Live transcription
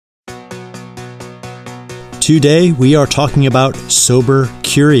Today, we are talking about Sober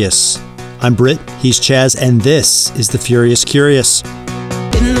Curious. I'm Britt, he's Chaz, and this is The Furious Curious.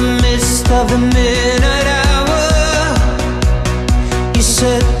 In the midst of the midnight hour, you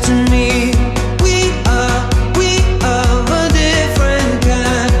said to me, we are a different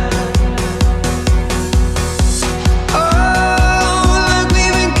kind. Oh, like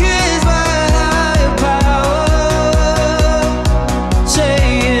we've been kissed by a higher power,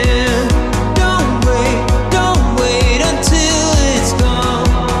 saying, don't wait until it's gone.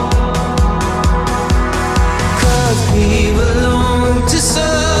 'Cause we belong to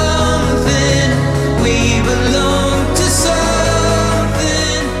something, we belong to something,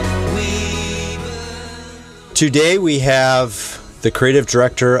 Today, we have the creative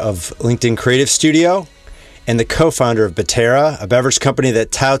director of LinkedIn Creative Studio and the co-founder of Betera, a beverage company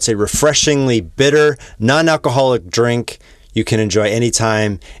that touts a refreshingly bitter, non-alcoholic drink you can enjoy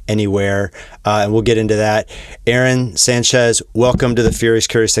anytime, anywhere, and we'll get into that. Aaron Sanchez, welcome to The Furious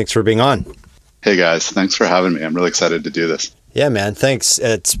Curious. Thanks for being on. Hey guys, thanks for having me. I'm really excited to do this. Yeah, man, thanks.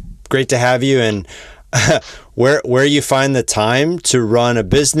 It's great to have you. And where you find the time to run a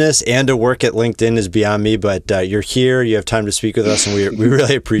business and to work at LinkedIn is beyond me, but you're here, you have time to speak with us, and we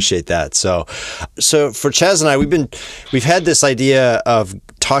really appreciate that. So for Chaz and I, we've had this idea of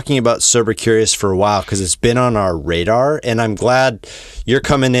talking about Sober Curious for a while because it's been on our radar, and I'm glad you're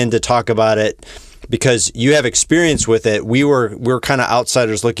coming in to talk about it because you have experience with it. We're kind of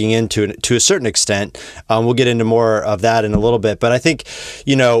outsiders looking into it to a certain extent. We'll get into more of that in a little bit. But I think,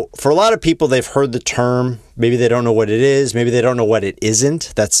 for a lot of people, they've heard the term. Maybe they don't know what it is. Maybe they don't know what it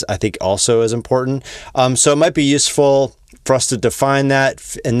isn't. That's, I think, also as important. So it might be useful for us to define that.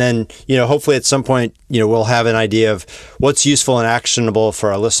 And then, hopefully at some point, we'll have an idea of what's useful and actionable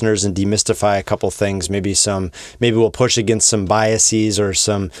for our listeners and demystify a couple things. Maybe we'll push against some biases or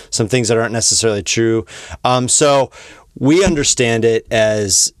some things that aren't necessarily true. So we understand it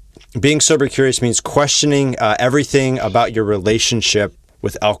as being sober curious means questioning everything about your relationship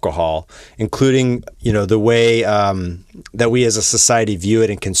with alcohol, including, the way that we as a society view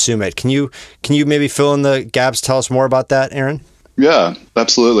it and consume it. Can you maybe fill in the gaps? Tell us more about that, Aaron? Yeah,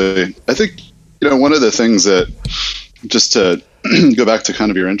 absolutely. I think, one of the things that, just to go back to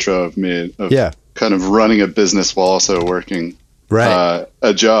kind of your intro of me, kind of running a business while also working a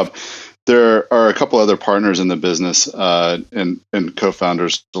job, there are a couple other partners in the business and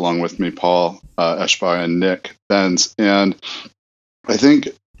co-founders along with me, Paul Eschbach and Nick Benz. And I think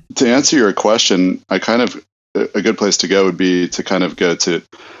to answer your question, a good place to go would be to kind of go to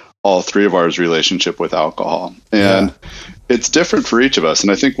all three of ours relationship with alcohol. And it's different for each of us. And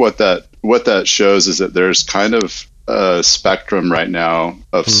I think what that shows is that there's kind of a spectrum right now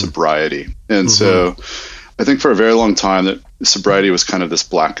of sobriety. And so I think for a very long time that sobriety was kind of this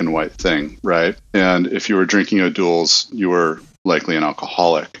black and white thing, right? And if you were drinking O'Doul's, you were likely an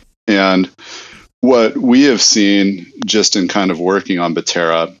alcoholic. And what we have seen just in kind of working on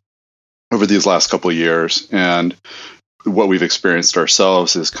Betera over these last couple of years and what we've experienced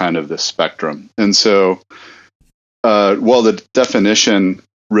ourselves is kind of this spectrum. And so while the definition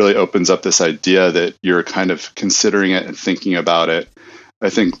really opens up this idea that you're kind of considering it and thinking about it,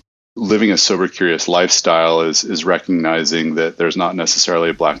 I think living a sober curious lifestyle is recognizing that there's not necessarily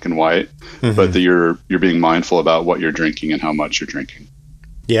a black and white, but that you're being mindful about what you're drinking and how much you're drinking.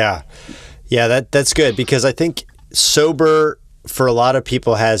 Yeah. Yeah, that's good because I think sober for a lot of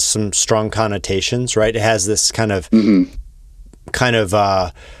people has some strong connotations, right? It has this kind of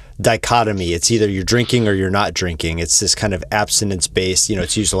dichotomy. It's either you're drinking or you're not drinking. It's this kind of abstinence-based,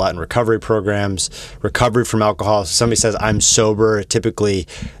 it's used a lot in recovery programs, recovery from alcohol. So somebody says, I'm sober. Typically,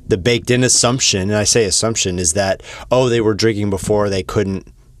 the baked-in assumption, and I say assumption, is that, they were drinking before. They couldn't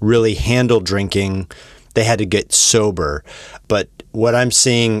really handle drinking. They had to get sober. But what I'm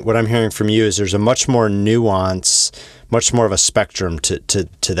hearing from you is there's a much more nuance, much more of a spectrum to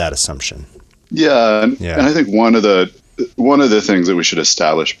that assumption. Yeah. And I think one of the things that we should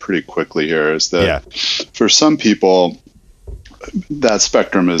establish pretty quickly here is that for some people, that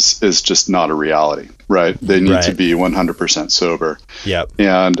spectrum is just not a reality, right? They need to be 100% sober. Yep.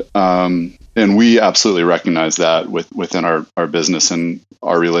 And we absolutely recognize that within our business and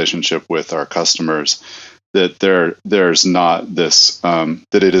our relationship with our customers, that there's not this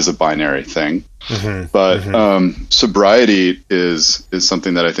that it is a binary thing. But sobriety is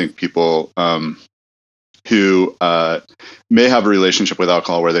something that I think people who may have a relationship with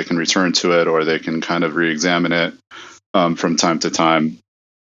alcohol where they can return to it or they can kind of re-examine it from time to time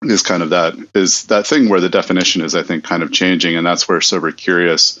is that thing where the definition is, I think, kind of changing. And that's where sober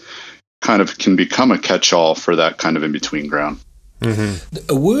curious kind of can become a catch-all for that kind of in-between ground.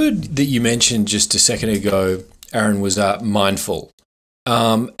 A word that you mentioned just a second ago, Aaron, was mindful.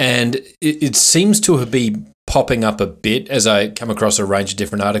 And it seems to have been popping up a bit as I come across a range of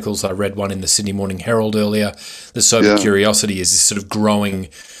different articles. I read one in the Sydney Morning Herald earlier. The sober curiosity is this sort of growing,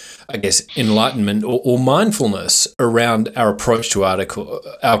 I guess, enlightenment or mindfulness around our approach to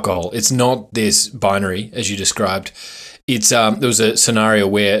alcohol. It's not this binary, as you described. It's there was a scenario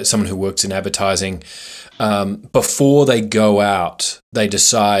where someone who works in advertising, before they go out, they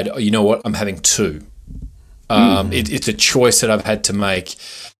decide, oh, you know what, I'm having two. It's a choice that I've had to make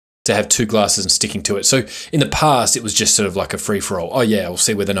to have two glasses and sticking to it. So in the past, it was just sort of like a free-for-all. Oh, yeah, we'll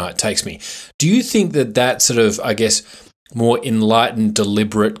see where the night takes me. Do you think that sort of, I guess, more enlightened,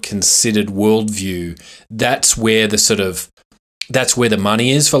 deliberate, considered worldview, that's where the money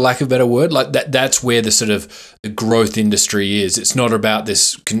is, for lack of a better word? Like that's where the sort of the growth industry is. It's not about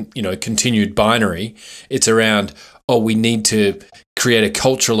this, continued binary. It's around, we need to create a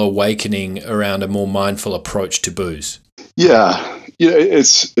cultural awakening around a more mindful approach to booze. Yeah,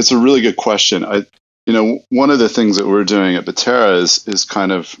 it's a really good question. One of the things that we're doing at Betera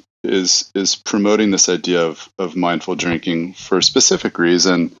is promoting this idea of mindful drinking for a specific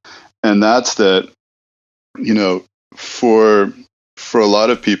reason, and that's that, for a lot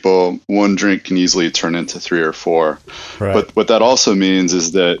of people, one drink can easily turn into 3 or 4. Right. But what that also means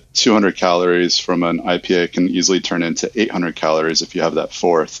is that 200 calories from an IPA can easily turn into 800 calories if you have that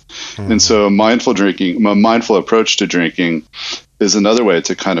fourth. Mm-hmm. And so mindful drinking, a mindful approach to drinking, is another way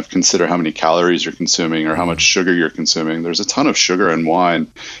to kind of consider how many calories you're consuming or how much sugar you're consuming. There's a ton of sugar in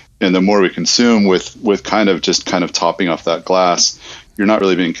wine, and the more we consume with kind of topping off that glass, you're not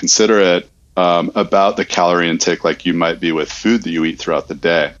really being considerate about the calorie intake like you might be with food that you eat throughout the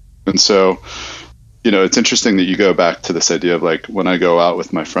day. And so, it's interesting that you go back to this idea of like, when I go out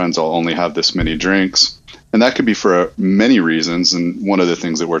with my friends, I'll only have this many drinks. And that could be for many reasons. And one of the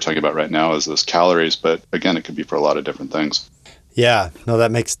things that we're talking about right now is those calories. But again, it could be for a lot of different things. Yeah, no,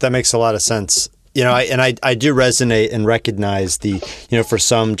 that makes a lot of sense. I do resonate and recognize for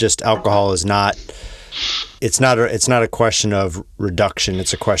some, just alcohol is not. It's not a question of reduction.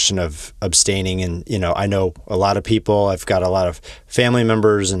 It's a question of abstaining. And, I know a lot of people, I've got a lot of family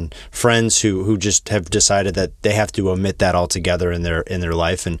members and friends who just have decided that they have to omit that altogether in their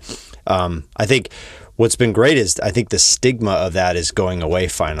life. And I think what's been great is I think the stigma of that is going away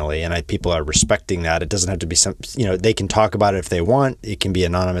finally. And people are respecting that. It doesn't have to be they can talk about it if they want. It can be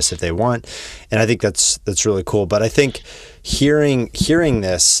anonymous if they want. And I think that's really cool. But I think hearing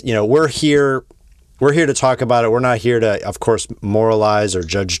this, we're here to talk about it. We're not here to, of course, moralize or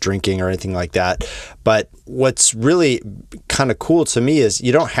judge drinking or anything like that. But what's really kind of cool to me is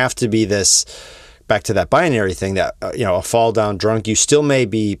you don't have to be this, back to that binary thing, that, a fall down drunk. You still may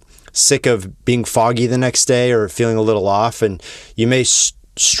be sick of being foggy the next day or feeling a little off. And you may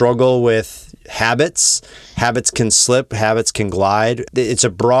struggle with habits. Habits can slip, habits can glide. It's a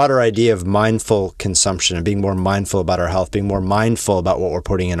broader idea of mindful consumption and being more mindful about our health, being more mindful about what we're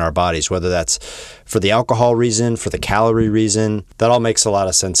putting in our bodies, whether that's for the alcohol reason, for the calorie reason. That all makes a lot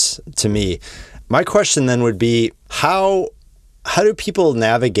of sense to me. My question then would be, how do people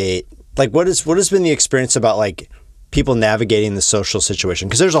navigate, like what has been the experience about like people navigating the social situation?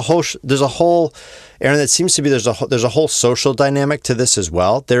 Because there's a whole, Aaron, that seems to be there's a whole social dynamic to this as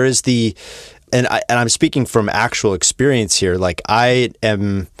well. There is and I'm speaking from actual experience here. Like I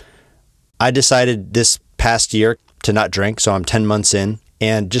decided this past year to not drink, so I'm 10 months in,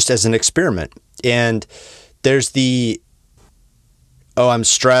 and just as an experiment. And there's I'm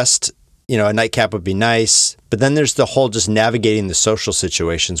stressed, a nightcap would be nice. But then there's the whole just navigating the social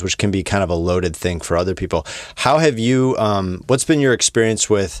situations, which can be kind of a loaded thing for other people. How have you, what's been your experience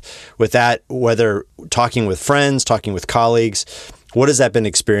with that, whether talking with friends, talking with colleagues? What has that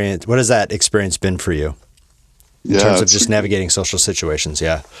experience been for you in terms of just navigating social situations?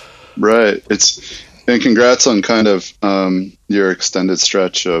 Yeah. Right. And congrats on kind of your extended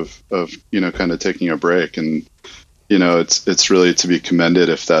stretch of kind of taking a break. And, it's really to be commended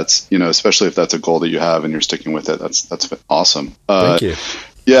if that's, especially if that's a goal that you have and you're sticking with it. That's awesome. Thank you.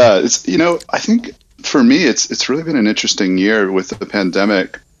 Yeah. It's, I think for me, it's really been an interesting year with the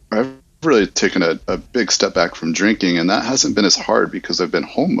pandemic. I've really taken a big step back from drinking, and that hasn't been as hard because I've been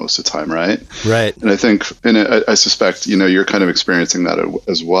home most of the time. Right. And I think, I suspect, you're kind of experiencing that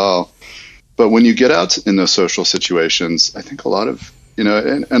as well. But when you get out in those social situations, I think a lot of,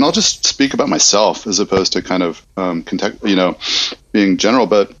 and I'll just speak about myself as opposed to kind of being general.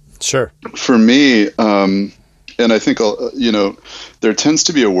 But sure, for me, and and I think, there tends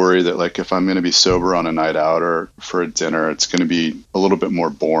to be a worry that like if I'm going to be sober on a night out or for a dinner, it's going to be a little bit more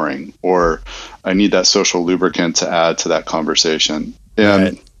boring, or I need that social lubricant to add to that conversation.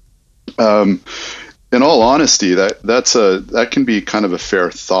 And in all honesty, that can be kind of a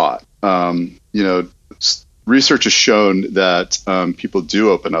fair thought. Research has shown that people do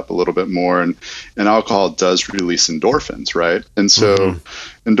open up a little bit more, and alcohol does release endorphins, right? And so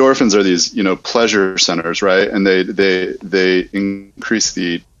endorphins are these, pleasure centers, right? And they increase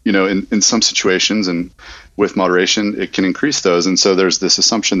the, in some situations, and with moderation, it can increase those. And so there's this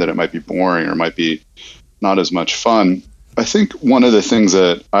assumption that it might be boring or might be not as much fun. I think one of the things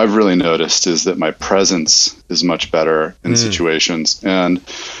that I've really noticed is that my presence is much better in situations, and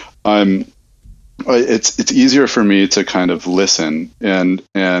it's easier for me to kind of listen and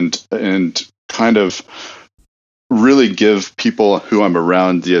kind of really give people who I'm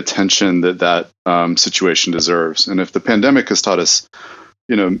around the attention that situation deserves. And if the pandemic has taught us,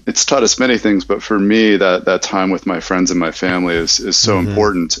 it's taught us many things, but for me, that time with my friends and my family is so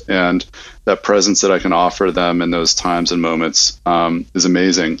important, and that presence that I can offer them in those times and moments is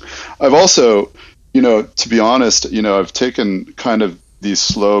amazing. I've also, to be honest, I've taken kind of these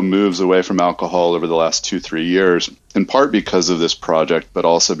slow moves away from alcohol over the last 2-3 years, in part because of this project, but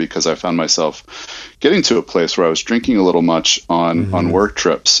also because I found myself getting to a place where I was drinking a little much on work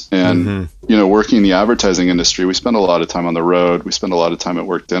trips. And, working in the advertising industry, we spend a lot of time on the road. We spend a lot of time at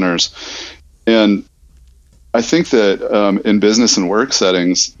work dinners. And I think that in business and work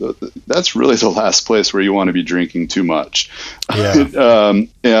settings, that's really the last place where you want to be drinking too much. Yeah.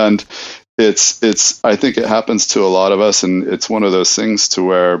 And I think it happens to a lot of us, and it's one of those things to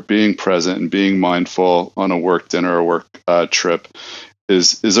where being present and being mindful on a work dinner or work trip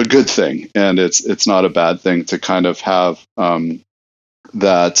is a good thing, and it's not a bad thing to kind of have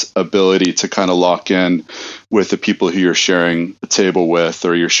that ability to kind of lock in with the people who you're sharing a table with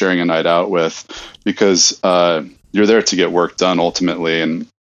or you're sharing a night out with, because you're there to get work done ultimately,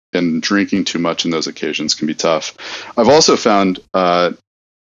 and drinking too much in those occasions can be tough. I've also found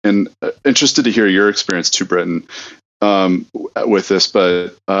and interested to hear your experience too, Britton, with this.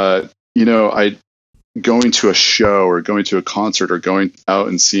 But, going to a show or going to a concert or going out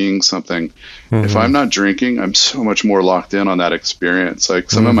and seeing something, if I'm not drinking, I'm so much more locked in on that experience.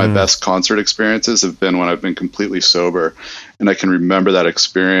 Like some of my best concert experiences have been when I've been completely sober, and I can remember that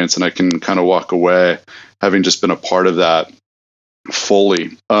experience, and I can kind of walk away having just been a part of that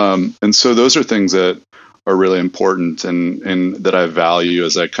fully. And so those are things that are really important and that I value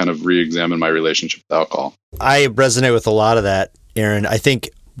as I kind of re-examine my relationship with alcohol. I resonate with a lot of that, Aaron. I think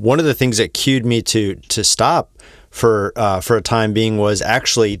one of the things that cued me to stop for a time being was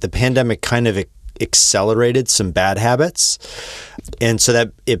actually the pandemic kind of accelerated some bad habits. And so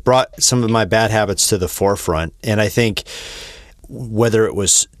that it brought some of my bad habits to the forefront. And I think whether it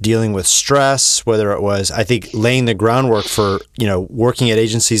was dealing with stress, whether it was, I think, laying the groundwork for, working at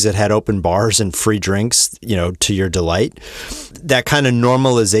agencies that had open bars and free drinks, to your delight, that kind of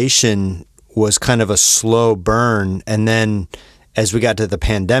normalization was kind of a slow burn. And then as we got to the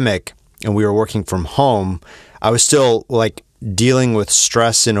pandemic and we were working from home, I was still like dealing with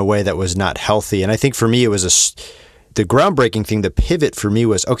stress in a way that was not healthy. And I think for me, it was the groundbreaking thing, the pivot for me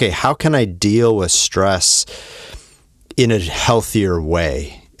was, okay, how can I deal with stress in a healthier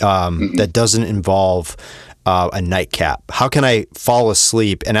way that doesn't involve a nightcap? How can I fall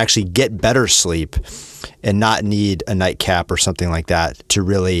asleep and actually get better sleep and not need a nightcap or something like that to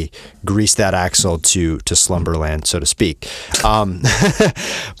really grease that axle to slumberland, so to speak?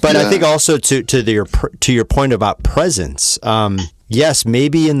 But I think also to your point about presence, yes,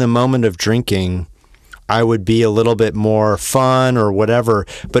 maybe in the moment of drinking, I would be a little bit more fun or whatever.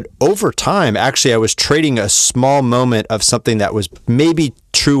 But over time, actually, I was trading a small moment of something that was maybe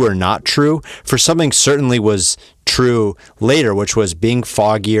true or not true for something certainly was true later, which was being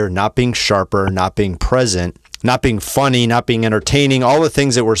foggier, not being sharper, not being present, not being funny, not being entertaining, all the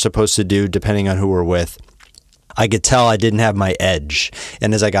things that we're supposed to do depending on who we're with. I could tell I didn't have my edge.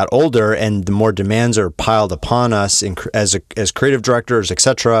 And as I got older and the more demands are piled upon us as creative directors,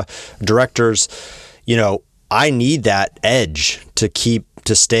 etc., directors, I need that edge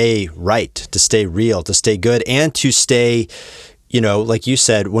to stay right, to stay real, to stay good, and to stay, like you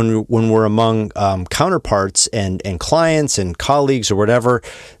said, when we're among counterparts and clients and colleagues or whatever,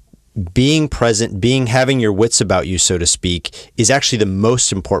 being present, having your wits about you, so to speak, is actually the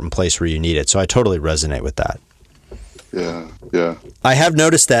most important place where you need it. So I totally resonate with that. Yeah. I have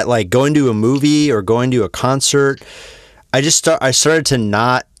noticed that, like going to a movie or going to a concert, I started to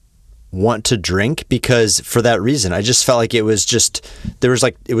not want to drink because for that reason. I just felt like it was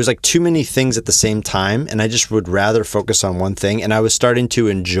like too many things at the same time, and I just would rather focus on one thing. And I was starting to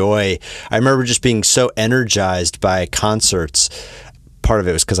enjoy. I remember just being so energized by concerts. Part of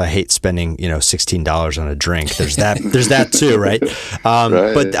it was because I hate spending, $16 on a drink. There's that too, right?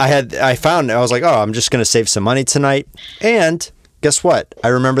 Right. But I was like, oh, I'm just going to save some money tonight. And guess what? I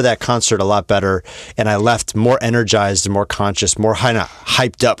remember that concert a lot better, and I left more energized and more conscious, more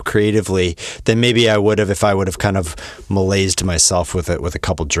hyped up creatively than maybe I would have if I would have kind of malaised myself with a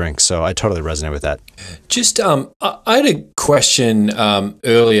couple drinks. So I totally resonate with that. Just, I had a question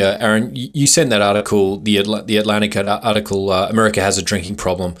earlier, Aaron. You sent that article, the Atlantic article, America Has a Drinking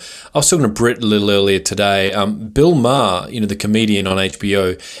Problem. I was talking to Britt a little earlier today. Bill Maher, the comedian on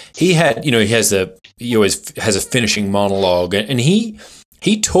HBO, he always has a finishing monologue, and he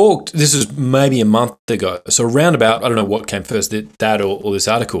talked, this was maybe a month ago, so around about, I don't know what came first, that or this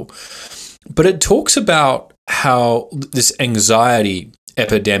article, but it talks about how this anxiety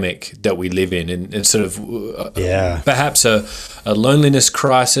epidemic that we live in and sort of perhaps a loneliness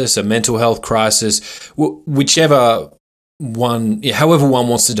crisis, a mental health crisis, however one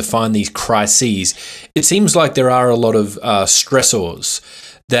wants to define these crises, it seems like there are a lot of stressors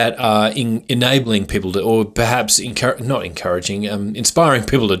that are enabling people to, or perhaps inspiring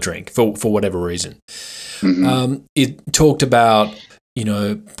people to drink for whatever reason. Mm-hmm. It talked about,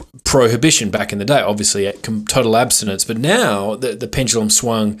 prohibition back in the day, obviously total abstinence, but now the pendulum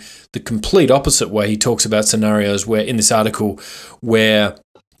swung the complete opposite way. He talks about scenarios where, in this article, where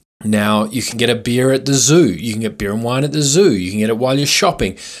now you can get a beer at the zoo, you can get beer and wine at the zoo, you can get it while you're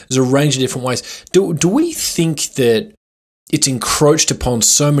shopping. There's a range of different ways. Do we think that it's encroached upon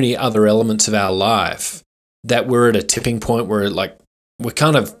so many other elements of our life that we're at a tipping point where we're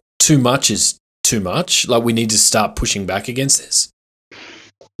kind of too much is too much? Like we need to start pushing back against this?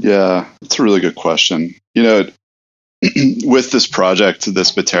 Yeah, it's a really good question. With this project,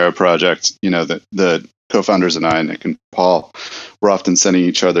 this Betera project, the co-founders and I, Nick and Paul, we're often sending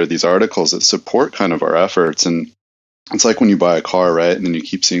each other these articles that support kind of our efforts. And it's like when you buy a car, right? And then you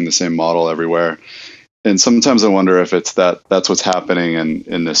keep seeing the same model everywhere. And sometimes I wonder if it's that's what's happening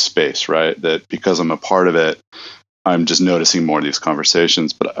in this space, right? That because I'm a part of it, I'm just noticing more of these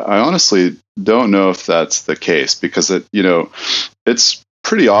conversations. But I honestly don't know if that's the case, because it's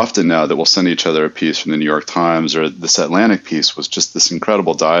pretty often now that we'll send each other a piece from the New York Times, or this Atlantic piece was just this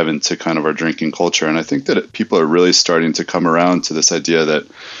incredible dive into kind of our drinking culture. And I think that people are really starting to come around to this idea that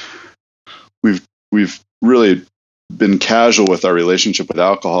we've really been casual with our relationship with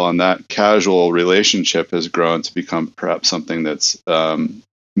alcohol, and that casual relationship has grown to become perhaps something that's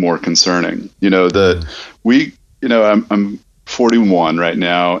more concerning. I'm 41 right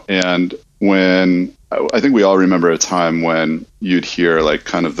now, and when I think we all remember a time when you'd hear like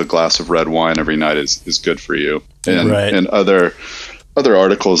kind of the glass of red wine every night is good for you, and right. and other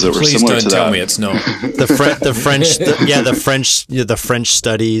articles that were similar to that. Please don't tell me it's not. the French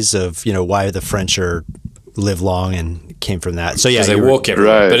studies of why the French live long and came from that. So yeah, they walk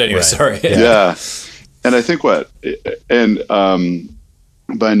everywhere. Right, but anyway, right. sorry. Yeah. And I think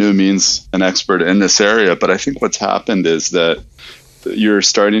by no means an expert in this area, but I think what's happened is that you're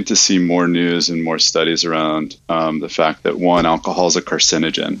starting to see more news and more studies around the fact that, one, alcohol is a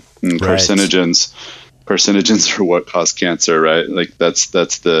carcinogen, and right. carcinogens are what cause cancer, right? Like that's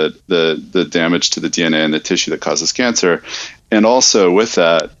the damage to the DNA and the tissue that causes cancer. And also with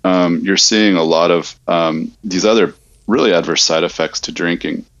that, you're seeing a lot of these other really adverse side effects to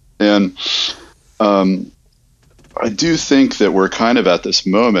drinking. And I do think that we're kind of at this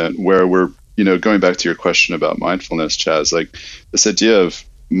moment where we're, going back to your question about mindfulness, Chaz, like this idea of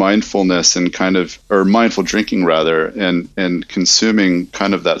mindfulness and or mindful drinking rather, and consuming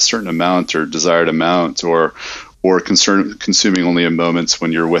kind of that certain amount or desired amount, or consuming only in moments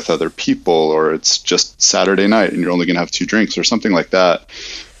when you're with other people, or it's just Saturday night and you're only going to have 2 drinks or something like that.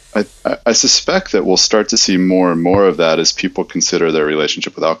 I suspect that we'll start to see more and more of that as people consider their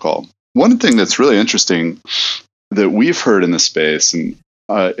relationship with alcohol. One thing that's really interesting that we've heard in the space, and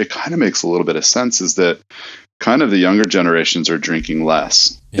it kind of makes a little bit of sense, is that kind of the younger generations are drinking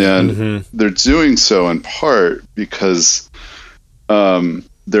less. Yeah. And they're doing so in part because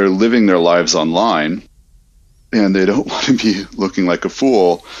they're living their lives online, and they don't want to be looking like a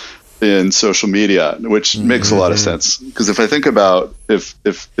fool in social media, which makes a lot of sense. Because if I think about if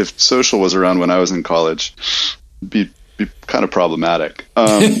social was around when I was in college, it'd be kind of problematic.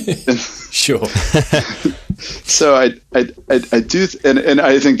 Sure. So I do, and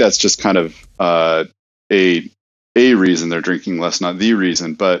I think that's just kind of a reason they're drinking less, not the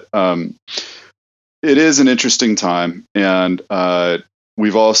reason, but it is an interesting time, and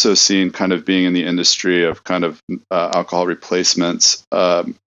we've also seen, kind of being in the industry of kind of alcohol replacements,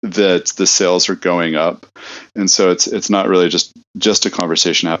 that the sales are going up, and so it's not really just a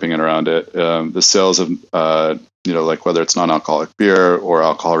conversation happening around it. The sales of like whether it's non-alcoholic beer or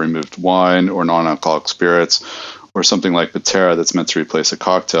alcohol removed wine or non-alcoholic spirits or something like Betera that's meant to replace a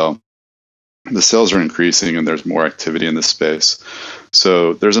cocktail, the sales are increasing and there's more activity in this space.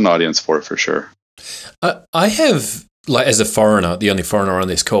 So there's an audience for it for sure. I have, like, as a foreigner, the only foreigner on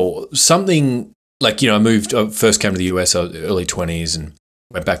this call, something like, I first came to the US, early 20s, and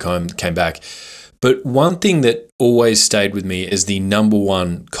went back home, came back. But one thing that always stayed with me as the number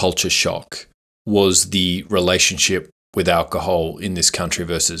one culture shock was the relationship with alcohol in this country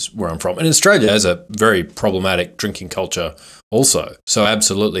versus where I'm from. And Australia has a very problematic drinking culture also. So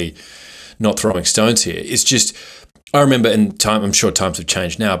absolutely not throwing stones here. It's just, I remember I'm sure times have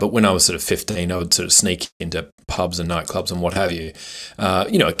changed now, but when I was sort of 15, I would sort of sneak into pubs and nightclubs and what have you,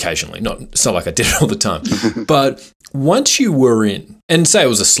 occasionally. It's not like I did it all the time. But once you were in, and say it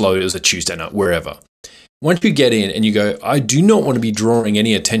was a Tuesday night, wherever, once you get in and you go, I do not want to be drawing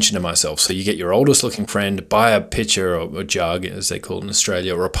any attention to myself. So you get your oldest looking friend, buy a pitcher or a jug, as they call it in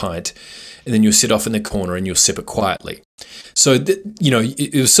Australia, or a pint, and then you'll sit off in the corner and you'll sip it quietly. So,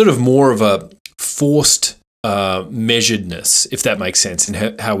 it was sort of more of a forced measuredness, if that makes sense,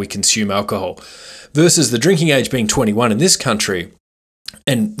 in how we consume alcohol, versus the drinking age being 21 in this country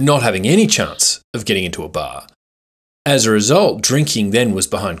and not having any chance of getting into a bar. As a result, drinking then was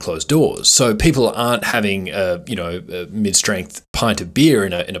behind closed doors. So people aren't having a mid-strength pint of beer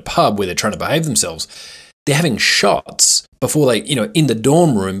in a pub where they're trying to behave themselves. They're having shots before they, in the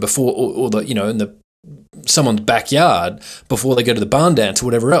dorm room before, or in someone's backyard before they go to the barn dance or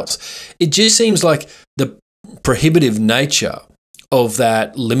whatever else. It just seems like the prohibitive nature of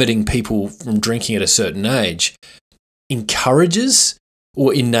that limiting people from drinking at a certain age encourages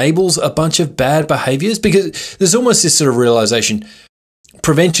or enables a bunch of bad behaviors, because there's almost this sort of realization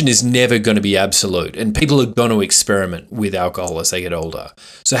prevention is never going to be absolute, and people are going to experiment with alcohol as they get older.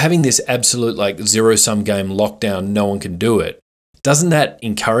 So having this absolute zero-sum game lockdown, no one can do it, doesn't that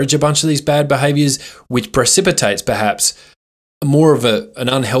encourage a bunch of these bad behaviors, which precipitates perhaps more of an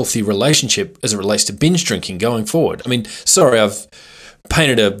unhealthy relationship as it relates to binge drinking going forward? I mean, sorry, I've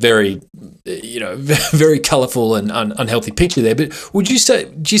painted a very, very colourful and unhealthy picture there, but do you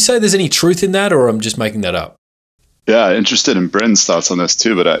say there's any truth in that, or I'm just making that up? Yeah, interested in Brendan's thoughts on this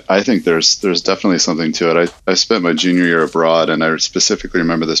too, but I think there's definitely something to it. I spent my junior year abroad, and I specifically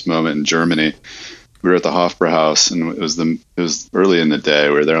remember this moment in Germany. We were at the Hofbrauhaus, and it was early in the day.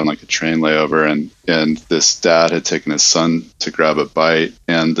 We were there on a train layover, and this dad had taken his son to grab a bite,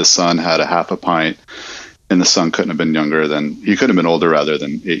 and the son had a half a pint, and the son couldn't have been he couldn't have been older rather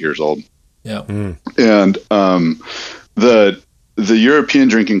than 8 years old. Yeah. And the European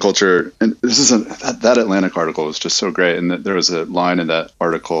drinking culture, and this is that Atlantic article was just so great. And there was a line in that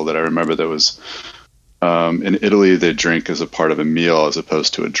article that I remember that was, in Italy, they drink as a part of a meal as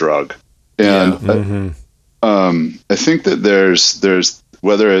opposed to a drug. And I think that there's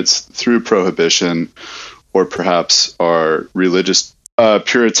whether it's through prohibition or perhaps our religious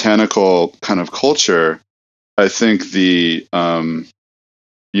puritanical kind of culture, I think generally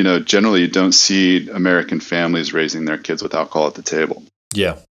you don't see American families raising their kids with alcohol at the table.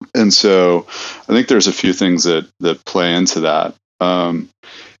 Yeah. And so I think there's a few things that play into that.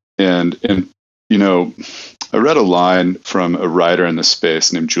 I read a line from a writer in this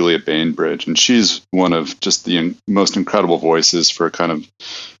space named Julia Bainbridge, and she's one of just the most incredible voices for kind of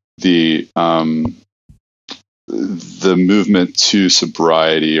the movement to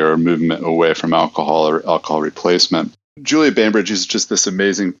sobriety, or movement away from alcohol or alcohol replacement. Julia Bainbridge is just this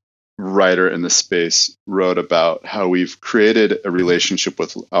amazing writer in this space, wrote about how we've created a relationship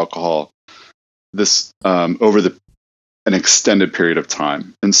with alcohol over an extended period of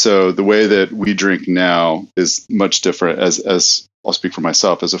time. And so the way that we drink now is much different. As I'll speak for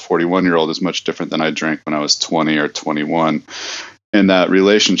myself, as a 41-year-old, is much different than I drank when I was 20 or 21. And that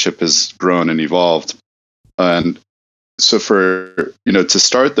relationship has grown and evolved. And so to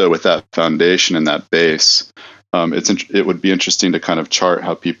start though with that foundation and that base, it would be interesting to kind of chart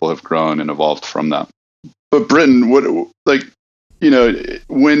how people have grown and evolved from that. But Britton, when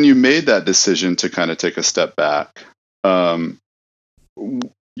you made that decision to kind of take a step back,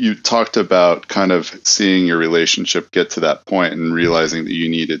 you talked about kind of seeing your relationship get to that point and realizing that you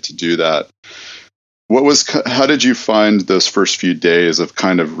needed to do that. How did you find those first few days of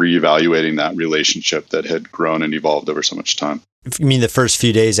kind of reevaluating that relationship that had grown and evolved over so much time? You mean the first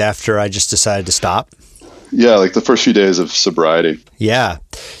few days after I just decided to stop? Yeah, like the first few days of sobriety. Yeah.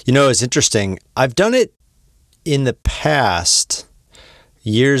 It's interesting. I've done it in the past,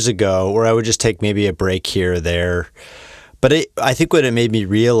 years ago where I would just take maybe a break here or there. But I think what it made me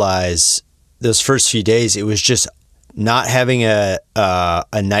realize those first few days, it was just not having a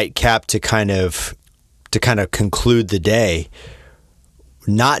nightcap to kind of conclude the day.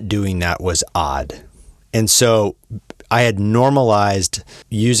 Not doing that was odd. And so I had normalized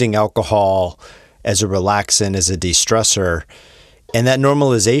using alcohol as a relaxant, as a de-stressor. And that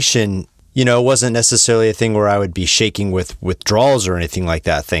normalization, wasn't necessarily a thing where I would be shaking with withdrawals or anything like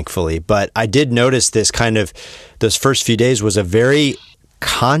that, thankfully. But I did notice this those first few days was a very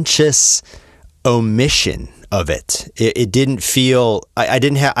conscious omission of it. It didn't feel, I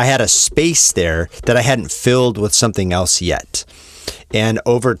had a space there that I hadn't filled with something else yet. And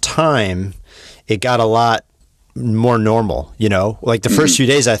over time, it got a lot more normal, like the first few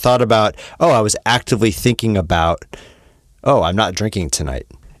days I thought about, I was actively thinking about, I'm not drinking tonight.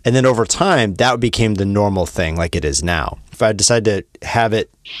 And then over time, that became the normal thing like it is now. If I decide to have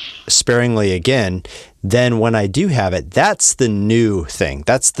it sparingly again, then when I do have it, that's the new thing.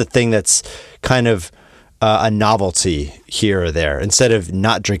 That's the thing that's kind of a novelty here or there, instead of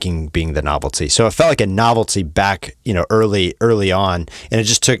not drinking being the novelty. So it felt like a novelty back, early on. And it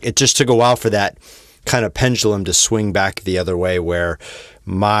just took a while for that kind of pendulum to swing back the other way, where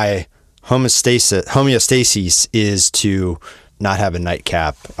my homeostasis is to not have a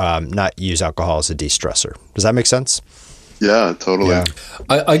nightcap, not use alcohol as a de-stressor. Does that make sense? Yeah, totally. Yeah.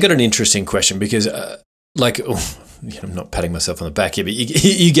 I got an interesting question because, I'm not patting myself on the back here, but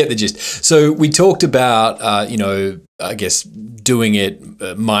you get the gist. So we talked about, I guess doing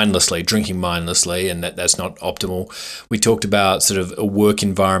it mindlessly, drinking mindlessly, and that's not optimal. We talked about sort of a work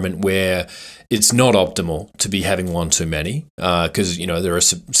environment where it's not optimal to be having one too many, because there are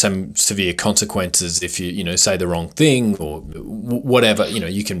some severe consequences if you say the wrong thing or whatever.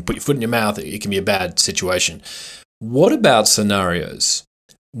 You can put your foot in your mouth. It can be a bad situation. What about scenarios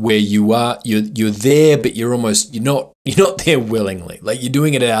where you're there, but you're not there willingly, like you're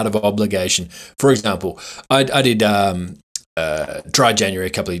doing it out of obligation? For example, I did Dry January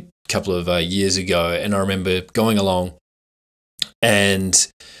a couple of years ago, and I remember going along, and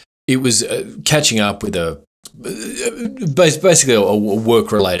it was catching up with basically a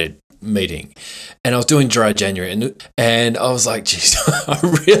work-related meeting, and I was doing Dry January, and I was like, geez, I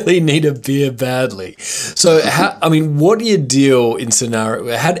really need a beer badly. So, what do you deal in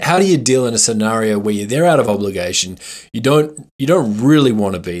scenario? How do you deal in a scenario where you're there out of obligation? You don't really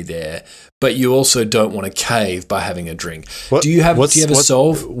want to be there, but you also don't want to cave by having a drink. Do you have a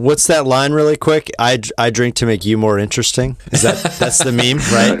solve? What's that line really quick? I drink to make you more interesting. That's the meme,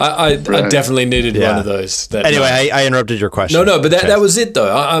 right? I definly needed one of those. Anyway, I interrupted your question. No, but that was it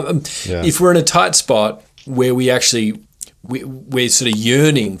though. If we're in a tight spot where we're sort of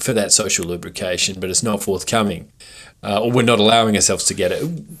yearning for that social lubrication, but it's not forthcoming, or we're not allowing ourselves to get it,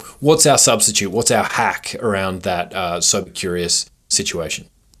 what's our substitute? What's our hack around that sober curious situation?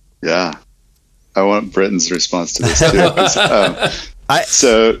 Yeah. I want Britton's response to this too. Go ahead.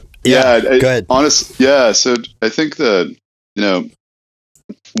 So I think that,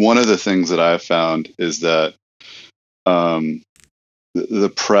 one of the things that I've found is that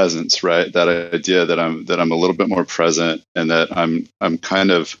the presence, right? That idea that I'm a little bit more present, and that I'm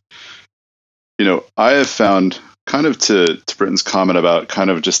kind of, I have found, kind of to Britton's comment about kind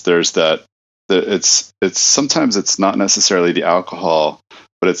of just there's that it's sometimes it's not necessarily the alcohol,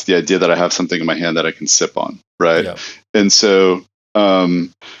 but it's the idea that I have something in my hand that I can sip on, right? Yeah. And so in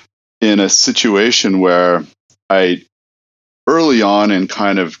a situation where I, early on in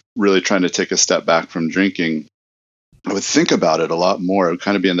kind of really trying to take a step back from drinking, I would think about it a lot more. It would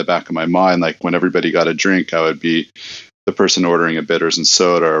kind of be in the back of my mind, like when everybody got a drink, I would be the person ordering a bitters and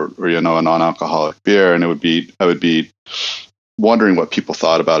soda or a non-alcoholic beer, and I would be wondering what people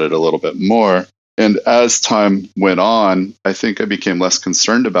thought about it a little bit more. And as time went on, I think I became less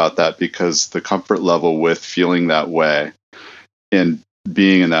concerned about that, because the comfort level with feeling that way and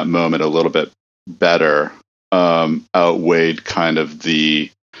being in that moment a little bit better outweighed kind of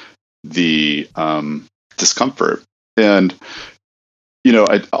the discomfort. And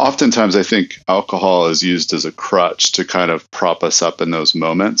oftentimes I think alcohol is used as a crutch to kind of prop us up in those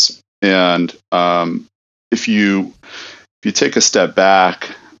moments. And if you take a step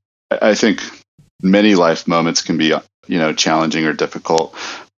back, I think many life moments can be, challenging or difficult,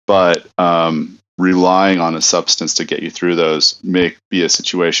 but relying on a substance to get you through those may be a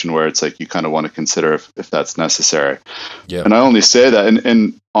situation where it's like you kind of want to consider if that's necessary. Yeah. And I only say that,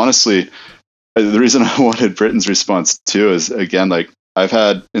 and honestly, the reason I wanted Britton's response too is, again, like I've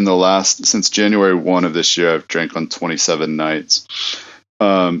had since January 1 of this year, I've drank on 27 nights.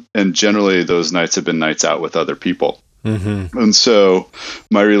 And generally those nights have been nights out with other people. And so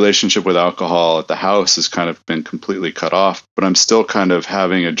my relationship with alcohol at the house has kind of been completely cut off, but I'm still kind of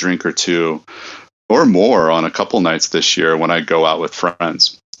having a drink or two or more on a couple nights this year when I go out with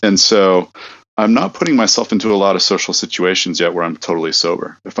friends. And so I'm not putting myself into a lot of social situations yet where I'm totally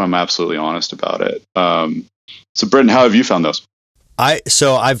sober, if I'm absolutely honest about it. So Britton, how have you found those?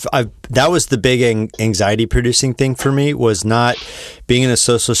 That was the big anxiety producing thing for me, was not being in a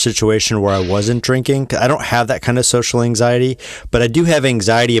social situation where I wasn't drinking. I don't have that kind of social anxiety, but I do have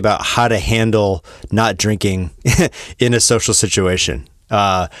anxiety about how to handle not drinking in a social situation,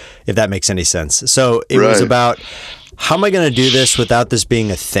 if that makes any sense. So it was about, how am I going to do this without this being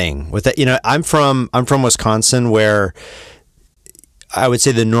a thing? With that, I'm from Wisconsin, where I would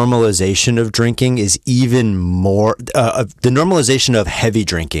say the normalization of drinking is even more, the normalization of heavy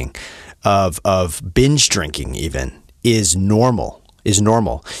drinking, of binge drinking even, is normal.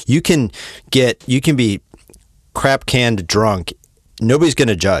 You can be crap canned drunk. Nobody's going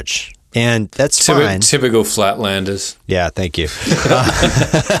to judge. And that's fine. Typical Flatlanders. Yeah, thank you.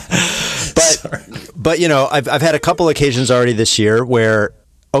 But I've had a couple occasions already this year where,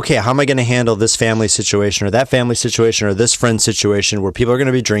 okay, how am I going to handle this family situation or that family situation or this friend situation where people are going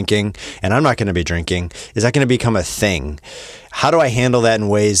to be drinking and I'm not going to be drinking? Is that going to become a thing? How do I handle that in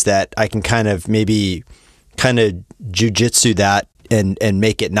ways that I can kind of jujitsu that and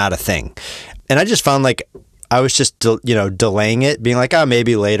make it not a thing? And I just found like I was just, delaying it, being like,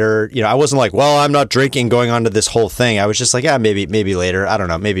 maybe later. I wasn't like, well, I'm not drinking, going on to this whole thing. I was just like, maybe later. I don't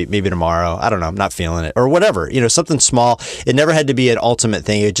know. Maybe tomorrow. I don't know. I'm not feeling it or whatever, something small. It never had to be an ultimate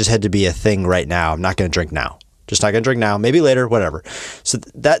thing. It just had to be a thing right now. I'm not going to drink now. Just not going to drink now. Maybe later, whatever. So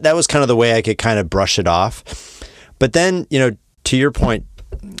that was kind of the way I could kind of brush it off. But then, to your point,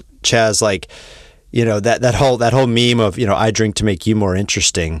 Chaz, like, that whole meme of, I drink to make you more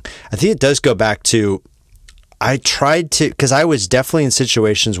interesting. I think it does go back to, I tried to, because I was definitely in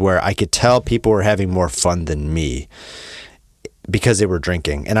situations where I could tell people were having more fun than me because they were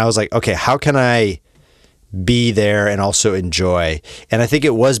drinking. And I was like, okay, how can I be there and also enjoy? And I think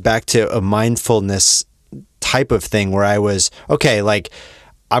it was back to a mindfulness type of thing where I was, okay, like,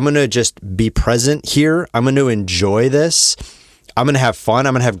 I'm going to just be present here. I'm going to enjoy this. I'm going to have fun.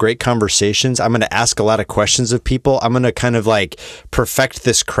 I'm going to have great conversations. I'm going to ask a lot of questions of people. I'm going to kind of like perfect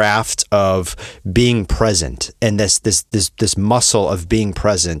this craft of being present and this muscle of being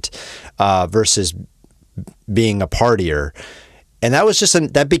present versus being a partier. And that was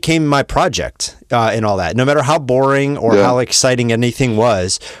that became my project and all that. No matter how boring or how exciting anything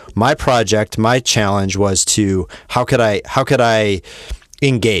was, my project, my challenge was to how could I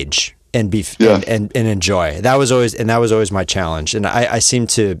engage and be and enjoy. That was always my challenge, and I seem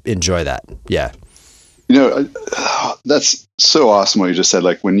to enjoy that. Yeah, that's so awesome what you just said.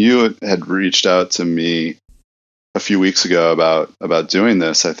 Like when you had reached out to me a few weeks ago about doing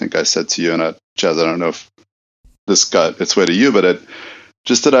this, I think I said to you, and Chaz, I don't know if this got its way to you, but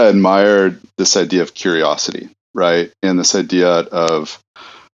just that I admired this idea of curiosity, right, and this idea of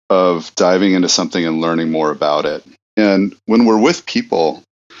diving into something and learning more about it. And when we're with people,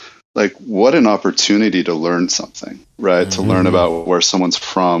 like, what an opportunity to learn something, right? To learn about where someone's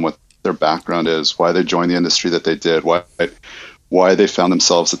from, what their background is, why they joined the industry that they did, why they found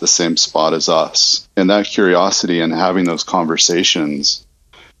themselves at the same spot as us. And that curiosity and having those conversations,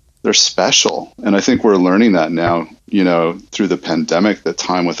 they're special. And I think we're learning that now, through the pandemic, that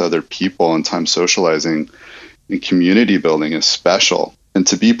time with other people and time socializing and community building is special. And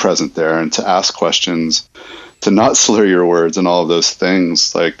to be present there and to ask questions, to not slur your words and all of those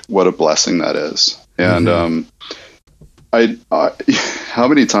things, like, what a blessing that is. And I how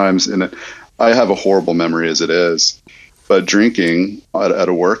many times I have a horrible memory as it is, but drinking at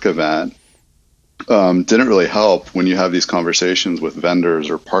a work event didn't really help when you have these conversations with vendors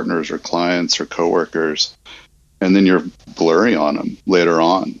or partners or clients or coworkers, and then you're blurry on them later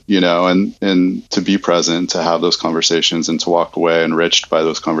on, and to be present, to have those conversations and to walk away enriched by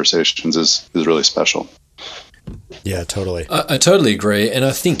those conversations is really special. Yeah, totally. I totally agree. And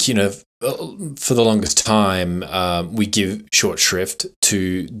I think, for the longest time, we give short shrift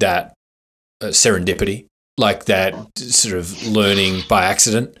to that serendipity, like that sort of learning by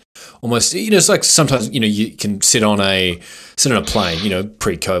accident. Almost, it's like sometimes, you can sit on a plane,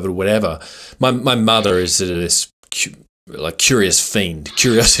 pre-COVID or whatever. My mother is this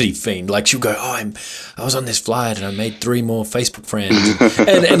curiosity fiend. Like, she'll go, I was on this flight and I made 3 more Facebook friends,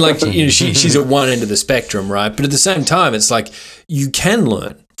 and like, she's at one end of the spectrum, right? But at the same time, it's like you can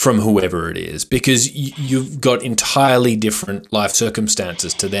learn from whoever it is, because you've got entirely different life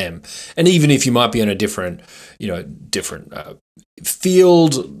circumstances to them. And even if you might be on a different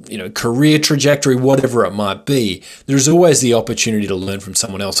field, career trajectory, whatever it might be, there's always the opportunity to learn from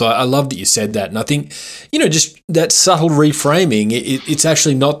someone else. So I love that you said that. And I think, just that subtle reframing, it's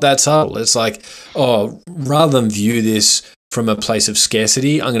actually not that subtle. It's like, rather than view this from a place of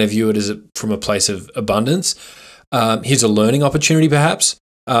scarcity, I'm going to view it from a place of abundance. Here's a learning opportunity, perhaps.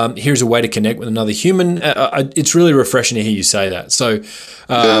 Here's a way to connect with another human. It's really refreshing to hear you say that. So,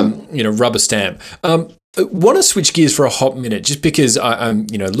 rubber stamp. Want to switch gears for a hot minute, just because I'm,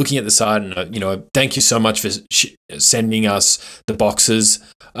 looking at the site, and thank you so much for sending us the boxes.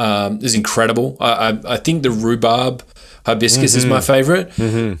 This is incredible. I think the rhubarb hibiscus is my favorite.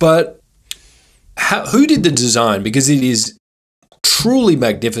 But who did the design? Because it is truly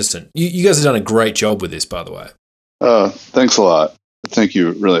magnificent. You guys have done a great job with this, by the way. Thanks a lot. Thank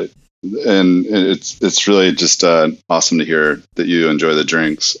you, really. And it's really just awesome to hear that you enjoy the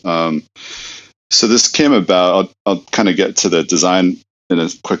drinks. So this came about, I'll kind of get to the design in a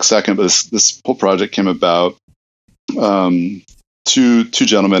quick second, but this whole project came about. Two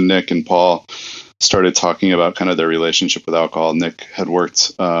gentlemen, Nick and Paul, started talking about kind of their relationship with alcohol. Nick had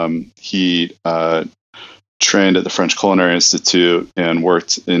worked, he trained at the French Culinary Institute and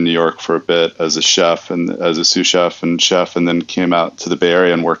worked in New York for a bit as a chef and as a sous chef, and then came out to the Bay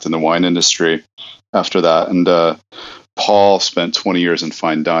Area and worked in the wine industry after that. And Paul spent 20 years in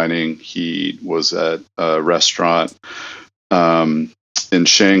fine dining. He was at a restaurant in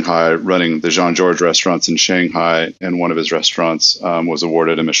Shanghai, running the Jean-Georges restaurants in Shanghai, and one of his restaurants was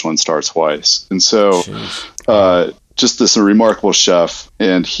awarded a Michelin star twice. And so just this remarkable chef,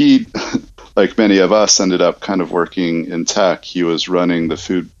 and he, like many of us, ended up kind of working in tech. He was running the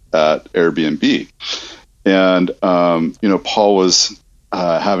food at Airbnb. And, Paul was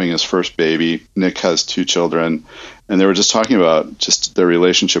having his first baby. Nick has 2 children. And they were just talking about just their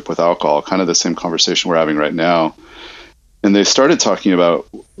relationship with alcohol, kind of the same conversation we're having right now. And they started talking about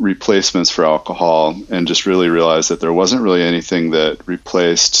replacements for alcohol, and just really realized that there wasn't really anything that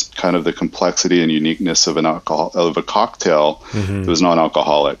replaced kind of the complexity and uniqueness of a cocktail that was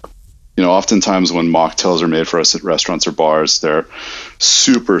non-alcoholic. Oftentimes when mocktails are made for us at restaurants or bars, they're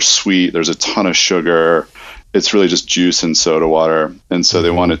super sweet. There's a ton of sugar. It's really just juice and soda water. And so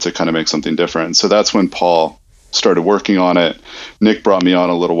they wanted to kind of make something different. And so that's when Paul started working on it. Nick brought me on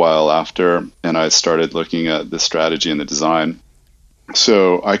a little while after, and I started looking at the strategy and the design.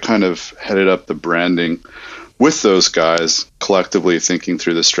 So I kind of headed up the branding with those guys, collectively thinking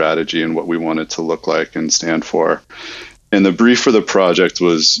through the strategy and what we wanted to look like and stand for. And the brief for the project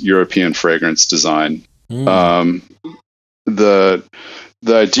was European fragrance design. The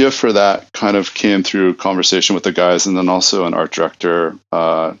idea for that kind of came through conversation with the guys, and then also an art director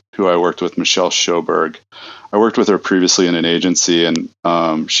who I worked with, Michelle Schoberg. I worked with her previously in an agency, and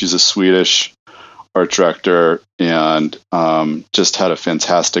she's a Swedish art director, and just had a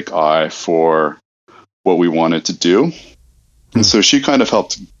fantastic eye for what we wanted to do. And so she kind of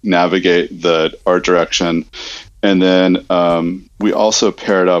helped navigate the art direction. And then we also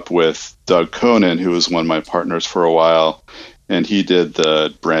paired up with Doug Conan, who was one of my partners for a while, and he did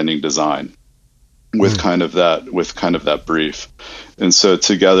the branding design with kind of that brief. And so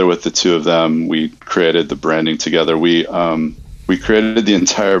together with the two of them, we created the branding together. We created the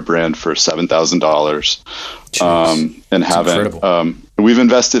entire brand for $7,000, and haven't. We've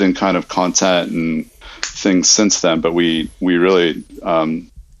invested in kind of content and things since then, but we really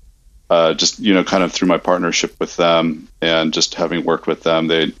just kind of through my partnership with them and just having worked with them,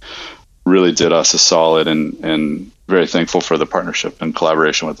 they really did us a solid, and very thankful for the partnership and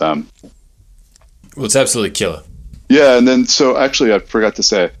collaboration with them. Well, it's absolutely killer. Yeah, and then so actually I forgot to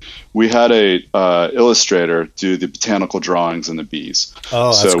say, we had a illustrator do the botanical drawings and the bees.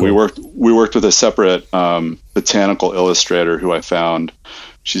 Oh, that's cool. we worked with a separate botanical illustrator who I found.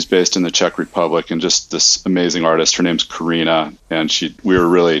 She's based in the Czech Republic, and just this amazing artist. Her name's Karina, and we were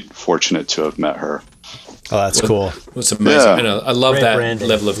really fortunate to have met her. Oh, that's cool. It's amazing. Yeah. And I love that branding.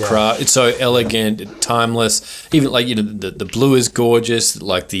 Level of craft. It's so elegant, timeless. Even like the blue is gorgeous.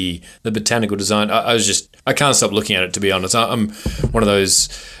 Like the botanical design. I can't stop looking at it, to be honest. I'm one of those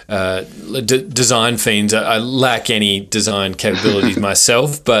design fiends. I lack any design capabilities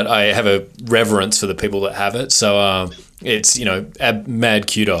myself, but I have a reverence for the people that have it. So it's mad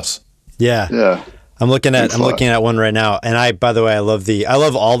kudos. Yeah. I'm looking at one right now, and by the way, I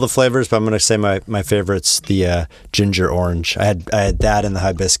love all the flavors, but I'm going to say my favorite's the ginger orange. I had that in the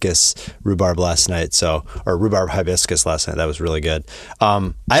hibiscus rhubarb last night, or rhubarb hibiscus last night. That was really good.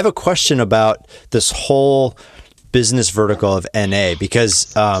 I have a question about this whole business vertical of NA?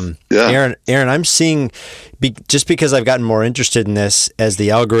 Because Aaron, I'm seeing, just because I've gotten more interested in this as the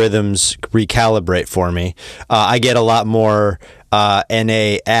algorithms recalibrate for me, I get a lot more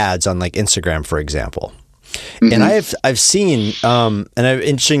NA ads on like Instagram, for example. Mm-hmm. And I've seen, and I'm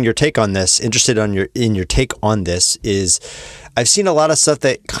interested in your take on this. In your take on this is, I've seen a lot of stuff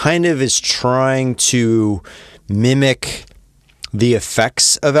that kind of is trying to mimic the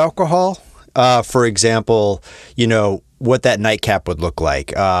effects of alcohol. For example, what that nightcap would look like,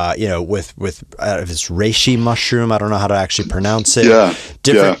 with if it's reishi mushroom, I don't know how to actually pronounce it. Yeah.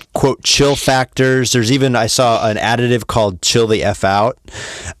 Different quote chill factors. There's even, I saw an additive called chill the F out.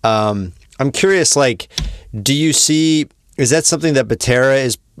 I'm curious, like, do you see, is that something that Betera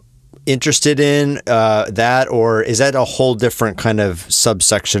is interested in, that, or is that a whole different kind of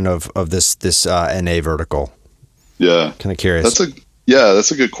subsection of this NA vertical? Yeah. Kind of curious.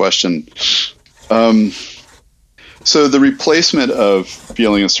 That's a good question. So the replacement of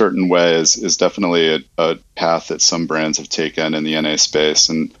feeling a certain way is definitely a path that some brands have taken in the NA space.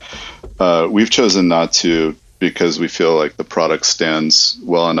 And we've chosen not to, because we feel like the product stands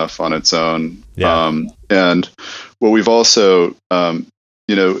well enough on its own. Yeah. And what we've also,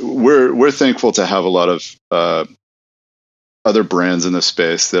 we're thankful to have a lot of other brands in this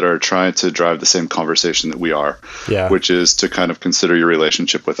space that are trying to drive the same conversation that we are, which is to kind of consider your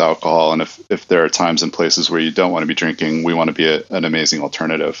relationship with alcohol. And if there are times and places where you don't want to be drinking, we want to be an amazing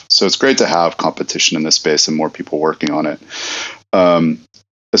alternative. So it's great to have competition in this space and more people working on it.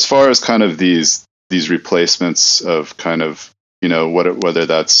 As far as kind of these replacements of kind of, whether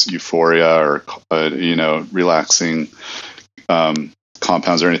that's euphoria or, relaxing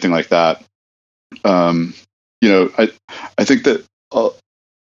compounds or anything like that, I think that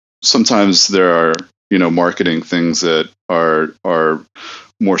sometimes there are, marketing things that are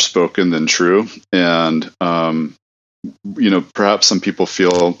more spoken than true. And, perhaps some people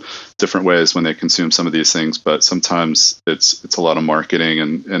feel different ways when they consume some of these things, but sometimes it's a lot of marketing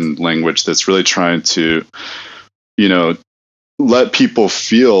and language that's really trying to, let people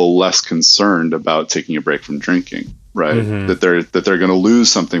feel less concerned about taking a break from drinking, right? Mm-hmm. That they're going to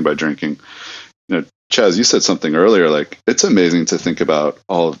lose something by drinking. Chaz, you said something earlier, like it's amazing to think about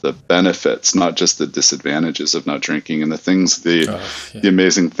all of the benefits, not just the disadvantages of not drinking and the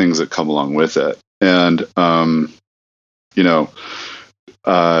amazing things that come along with it. And,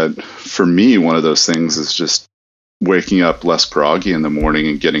 for me, one of those things is just waking up less groggy in the morning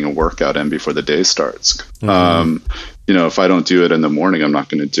and getting a workout in before the day starts. Mm-hmm. If I don't do it in the morning, I'm not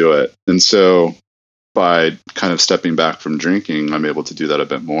going to do it. And so by kind of stepping back from drinking, I'm able to do that a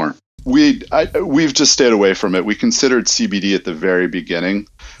bit more. We've just stayed away from it. We considered CBD at the very beginning.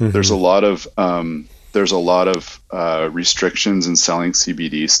 Mm-hmm. There's a lot of restrictions in selling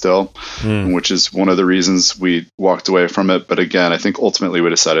CBD still, which is one of the reasons we walked away from it. But again, I think ultimately we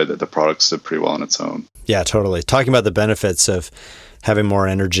decided that the product stood pretty well on its own. Yeah, totally. Talking about the benefits of having more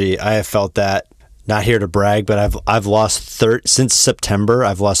energy, I have felt that. Not here to brag, but I've lost since September.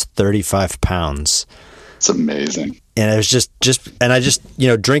 I've lost 35 pounds. It's amazing. And it was just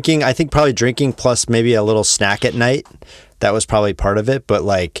drinking, I think probably drinking plus maybe a little snack at night. That was probably part of it. But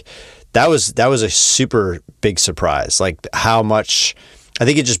like, that was a super big surprise. Like how much, I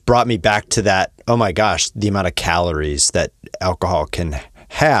think it just brought me back to that, oh my gosh, the amount of calories that alcohol can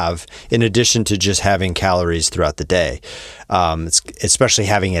have in addition to just having calories throughout the day. Especially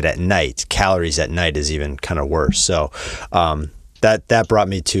having it at night. Calories at night is even kind of worse. So, that brought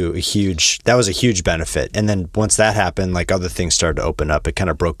me to that was a huge benefit. And then once that happened, like other things started to open up. It kind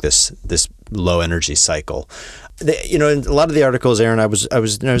of broke this low energy cycle. In a lot of the articles, Aaron, I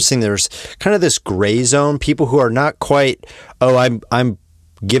was noticing there's kind of this gray zone, people who are not quite, I'm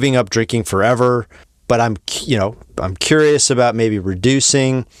giving up drinking forever, but I'm curious about maybe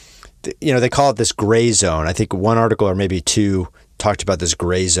reducing. They call it this gray zone. I think one article or maybe two talked about this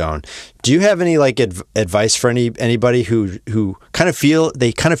gray zone. Do you have any like advice for anybody who kind of feel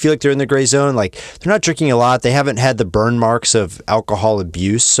like they're in the gray zone? Like they're not drinking a lot. They haven't had the burn marks of alcohol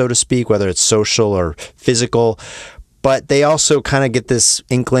abuse, so to speak, whether it's social or physical, but they also kind of get this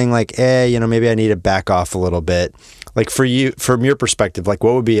inkling like, maybe I need to back off a little bit. Like for you, from your perspective, like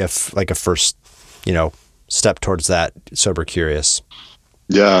what would be a first, step towards that? Sober curious.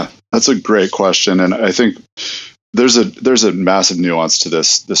 Yeah, that's a great question. And I think there's a massive nuance to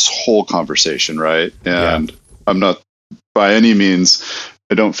this whole conversation, right? And I'm not by any means,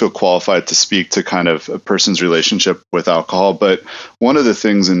 I don't feel qualified to speak to kind of a person's relationship with alcohol. But one of the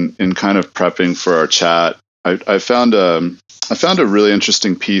things in kind of prepping for our chat, I found a really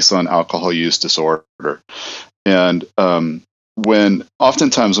interesting piece on alcohol use disorder. And when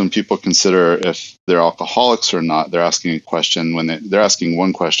oftentimes when people consider if they're alcoholics or not, they're asking a question when they're asking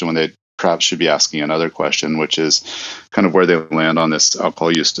one question when they perhaps should be asking another question, which is kind of where they land on this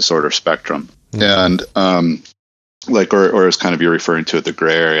alcohol use disorder spectrum. And or as kind of you're referring to it, the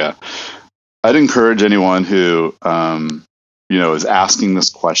gray area. I'd encourage anyone who is asking this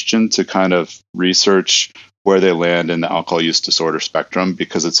question to kind of research where they land in the alcohol use disorder spectrum,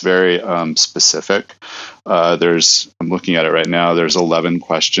 because it's very specific. I'm looking at it right now, there's 11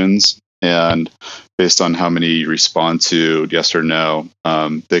 questions, and based on how many you respond to yes or no,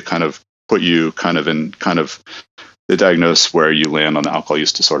 they kind of put you they diagnose where you land on the alcohol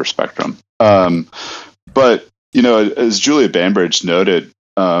use disorder spectrum. But, as Julia Bainbridge noted,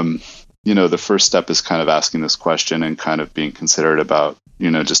 the first step is kind of asking this question and kind of being considerate about,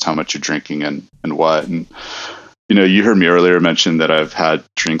 just how much you're drinking and what. And, you heard me earlier mention that I've had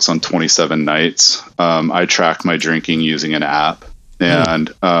drinks on 27 nights. I track my drinking using an app. And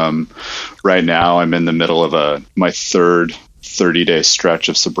right now I'm in the middle of my third 30-day stretch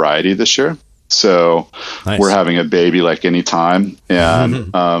of sobriety this year. So nice. We're having a baby like any time.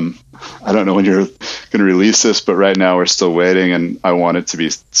 And I don't know when you're going to release this, but right now we're still waiting. And I wanted to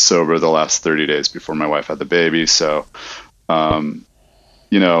be sober the last 30 days before my wife had the baby. So,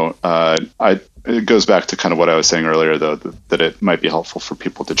 it goes back to kind of what I was saying earlier, though, that it might be helpful for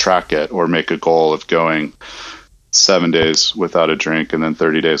people to track it or make a goal of going 7 days without a drink and then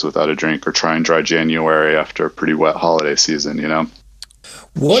 30 days without a drink, or try and dry January after a pretty wet holiday season,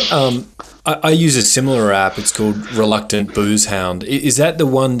 What I use a similar app. It's called Reluctant Booze Hound. Is that the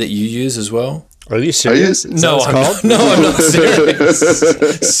one that you use as well? Are you serious? No, I'm not serious.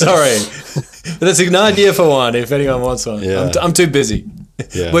 Sorry, that's an idea for one. If anyone wants one, yeah. I'm too busy.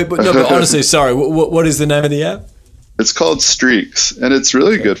 Yeah. Wait, but honestly, sorry. What is the name of the app? It's called Streaks, and it's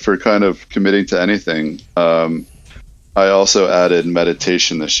really good for kind of committing to anything. I also added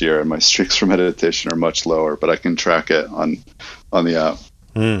meditation this year, and my streaks for meditation are much lower, but I can track it on the app.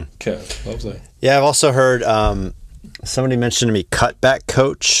 Okay, lovely. Yeah, I've also heard somebody mentioned to me Cutback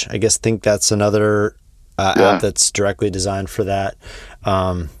Coach. I think that's another app that's directly designed for that.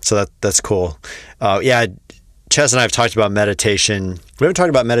 So that's cool. Chaz and I have talked about meditation. We haven't talked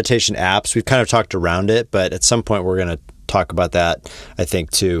about meditation apps. We've kind of talked around it, but at some point we're going to talk about that, I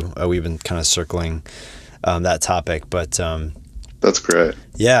think, too. We've been kind of circling that topic, but that's great.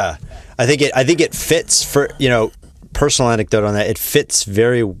 Yeah, I think it fits for, personal anecdote on that. It fits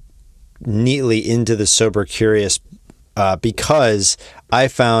very neatly into the sober curious because I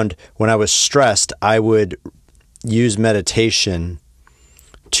found when I was stressed, I would use meditation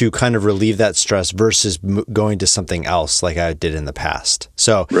to kind of relieve that stress versus going to something else like I did in the past.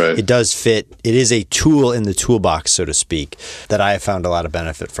 So It does fit. It is a tool in the toolbox, so to speak, that I have found a lot of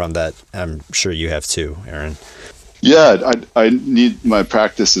benefit from, that I'm sure you have too, Aaron. Yeah, my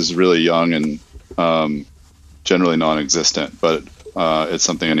practice is really young and generally non-existent, but it's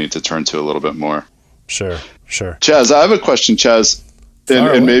something I need to turn to a little bit more. Sure. Chaz, I have a question, Chaz,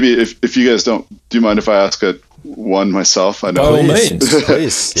 and maybe if you guys do you mind if I ask one myself? I know. By all means,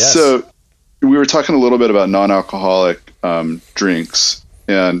 please. Yes. So we were talking a little bit about non-alcoholic drinks,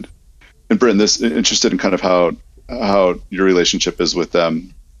 and Britton, interested in kind of how your relationship is with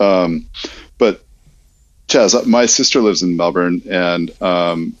them. But Chaz, my sister lives in Melbourne, and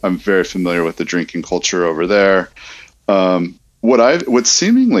I'm very familiar with the drinking culture over there. What's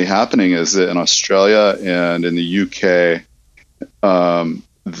seemingly happening is that in Australia and in the UK,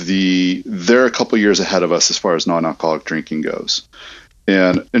 they're a couple years ahead of us as far as non-alcoholic drinking goes.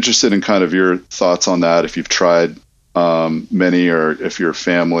 And interested in kind of your thoughts on that, if you've tried many, or if your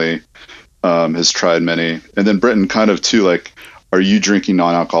family has tried many. And then Britton, kind of too, like, are you drinking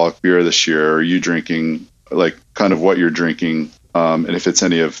non-alcoholic beer this year? Are you drinking, like, kind of what you're drinking, and if it's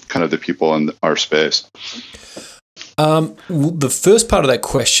any of kind of the people in our space? The first part of that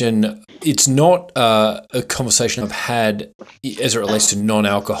question, it's not a conversation I've had as it relates to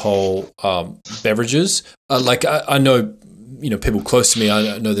non-alcohol beverages. I know, people close to me.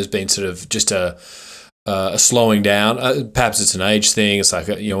 I know there's been sort of just a slowing down. Perhaps it's an age thing. It's like,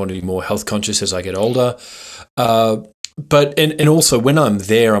 I want to be more health conscious as I get older. But also when I'm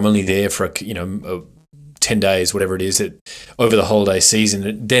there, I'm only there for 10 days, whatever it is, over the holiday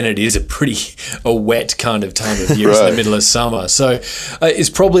season. Then it is a wet kind of time of year. Right. It's in the middle of summer. So it's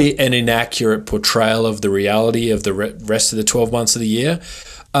probably an inaccurate portrayal of the reality of the rest of the 12 months of the year.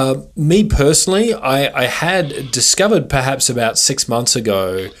 Me personally, I had discovered perhaps about 6 months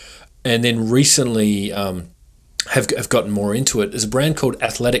ago, and then recently have gotten more into it. There's a brand called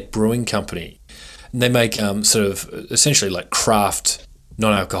Athletic Brewing Company, and they make sort of essentially like craft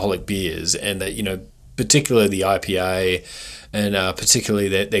non-alcoholic beers, and that particularly the IPA and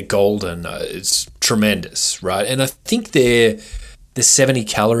particularly their golden. It's tremendous, right? And I think they're 70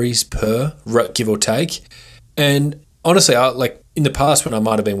 calories per, give or take. And honestly, like in the past when I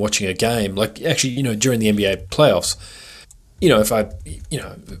might have been watching a game, like actually, during the NBA playoffs, if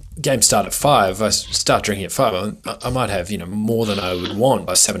games start at 5, if I start drinking at 5, I might have, more than I would want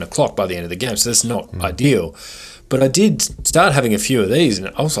by 7 o'clock by the end of the game. So that's not ideal. But I did start having a few of these,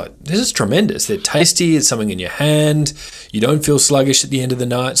 and I was like, this is tremendous. They're tasty. It's something in your hand. You don't feel sluggish at the end of the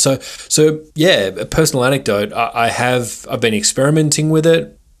night. So yeah, a personal anecdote, I've been experimenting with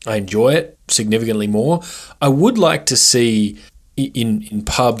it. I enjoy it significantly more. I would like to see in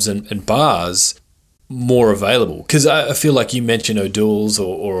pubs and bars more available, because I feel like you mentioned O'Doul's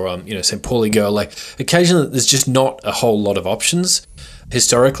or St. Pauli Girl, like occasionally there's just not a whole lot of options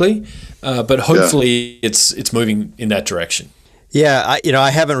historically, but hopefully it's moving in that direction. Yeah, I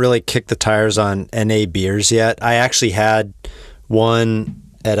haven't really kicked the tires on NA beers yet. I actually had one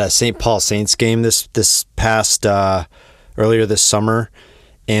at a St. Paul Saints game this past earlier this summer,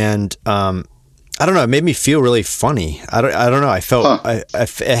 and I don't know, it made me feel really funny. I don't know. I felt I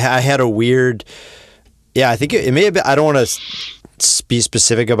had a weird. Yeah, I think it may have been. I don't want to be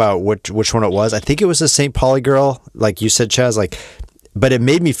specific about which one it was. I think it was a St. Pauli Girl, like you said, Chaz. But it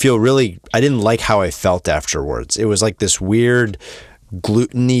made me feel really. I didn't like how I felt afterwards. It was like this weird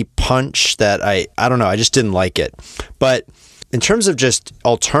gluten-y punch that I don't know. I just didn't like it. But in terms of just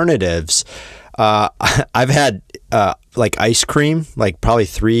alternatives, I've had like ice cream, like probably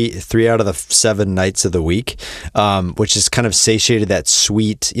three out of the 7 nights of the week, which has kind of satiated that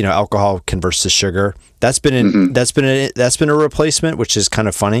sweet, alcohol converts to sugar. That's been a replacement, which is kind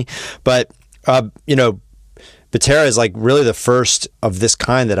of funny. But Betera is like really the first of this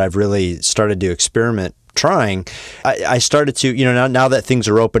kind that I've really started to experiment trying. I started to, now that things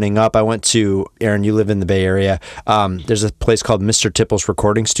are opening up, I went to, Aaron, you live in the Bay Area. There's a place called Mr. Tipple's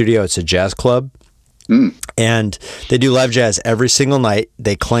Recording Studio. It's a jazz club. And they do live jazz every single night.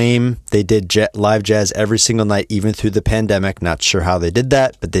 They claim they did live jazz every single night, even through the pandemic. Not sure how they did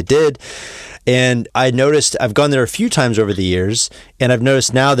that, but they did. And I noticed, I've gone there a few times over the years, and I've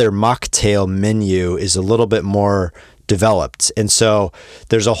noticed now their mocktail menu is a little bit more developed. And so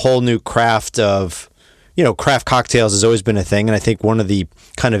there's a whole new craft of, craft cocktails has always been a thing. And I think one of the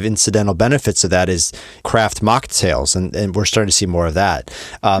kind of incidental benefits of that is craft mocktails. And we're starting to see more of that.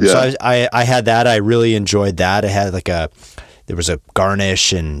 So I had that. I really enjoyed that. I had there was a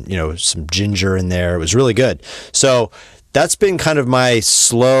garnish and, some ginger in there. It was really good. So that's been kind of my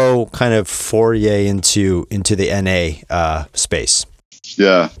slow kind of foray into the NA space.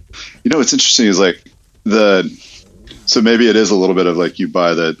 Yeah. What's interesting is so maybe it is a little bit of like you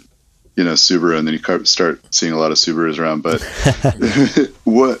buy the, Subaru, and then you start seeing a lot of Subarus around. But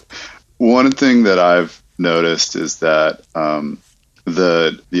one thing that I've noticed is that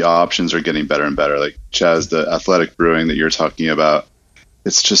the options are getting better and better. Like Chaz, the athletic brewing that you're talking about,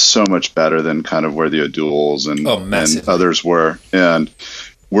 it's just so much better than kind of where the O'Doul's and others were. And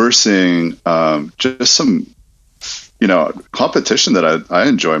we're seeing just some, competition that I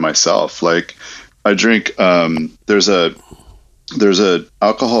enjoy myself. Like I drink, there's a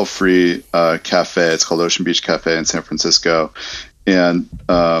alcohol-free cafe. It's called Ocean Beach Cafe in San Francisco. And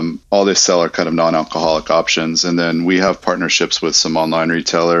all they sell are kind of non-alcoholic options. And then we have partnerships with some online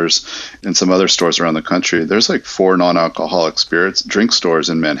retailers and some other stores around the country. There's like 4 non-alcoholic drink stores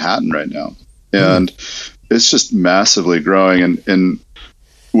in Manhattan right now. And it's just massively growing. And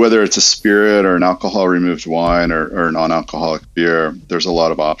whether it's a spirit or an alcohol-removed wine or a non-alcoholic beer, there's a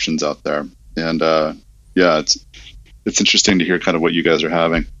lot of options out there. And it's interesting to hear kind of what you guys are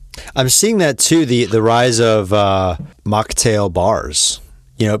having. I'm seeing that too, the rise of mocktail bars,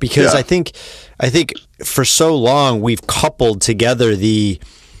 because I think for so long we've coupled together the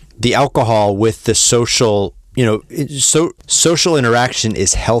alcohol with the social, social interaction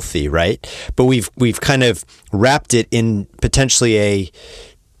is healthy, right? But we've kind of wrapped it in potentially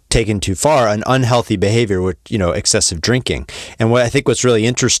taken too far, an unhealthy behavior with, excessive drinking. And what's really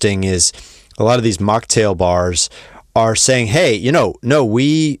interesting is a lot of these mocktail bars are saying, hey, no,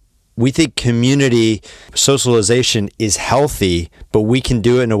 we think community socialization is healthy, but we can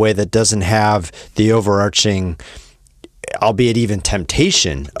do it in a way that doesn't have the overarching, albeit even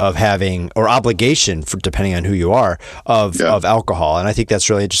temptation of having, or obligation, for depending on who you are, of alcohol. And I think that's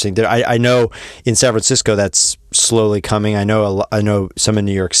really interesting. I know in San Francisco that's slowly coming. I know some in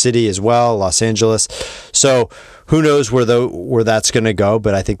New York City as well, Los Angeles. So who knows where that's going to go?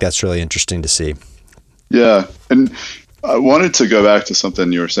 But I think that's really interesting to see. Yeah. And I wanted to go back to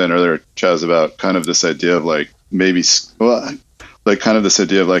something you were saying earlier, Chaz, about kind of this idea of like maybe, like kind of this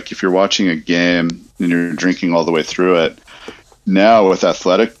idea of like, if you're watching a game and you're drinking all the way through it, now with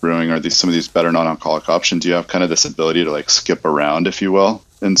athletic brewing or some of these better non-alcoholic options, you have kind of this ability to like skip around, if you will.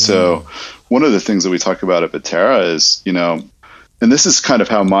 And so one of the things that we talk about at Betera is, and this is kind of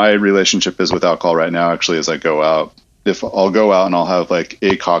how my relationship is with alcohol right now, actually, as I go out. If I'll go out and I'll have like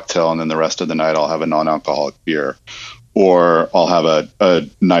a cocktail, and then the rest of the night I'll have a non-alcoholic beer, or I'll have a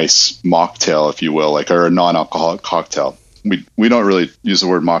nice mocktail, if you will, like, or a non-alcoholic cocktail. We don't really use the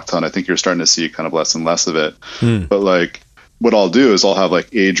word mocktail, and I think you're starting to see kind of less and less of it. But like, what I'll do is I'll have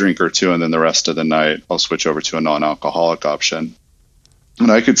like a drink or two, and then the rest of the night I'll switch over to a non-alcoholic option.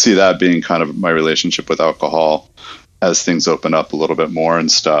 And I could see that being kind of my relationship with alcohol as things open up a little bit more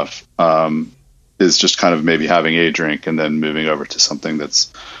and stuff, is just kind of maybe having a drink and then moving over to something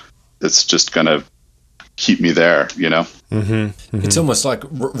that's just going to keep me there, It's almost like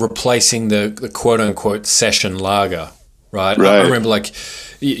replacing the quote unquote session lager, right? Right. I remember like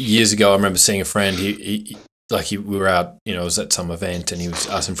years ago, I remember seeing a friend, we were out, it was at some event, and he was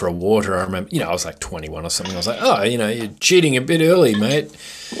asking for a water. I remember, I was like 21 or something. I was like, oh, you're cheating a bit early, mate.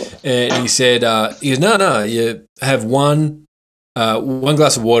 And he said, no, you have one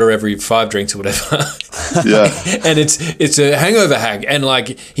glass of water every 5 drinks or whatever. Yeah. And it's a hangover hack. And like,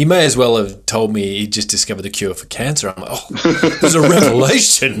 he may as well have told me he just discovered the cure for cancer. I'm like, oh, there's a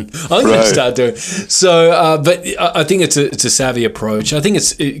revelation. I'm going to start doing. So, but I think it's a savvy approach. I think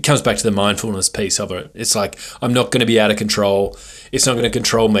it comes back to the mindfulness piece of it. It's like, I'm not going to be out of control. It's not going to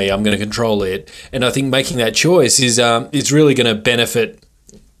control me. I'm going to control it. And I think making that choice is really going to benefit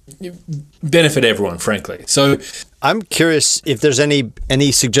everyone, frankly. So I'm curious if there's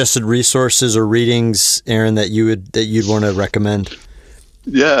any suggested resources or readings, Aaron, that you'd want to recommend.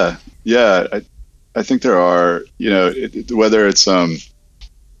 Yeah. I think there are, whether it's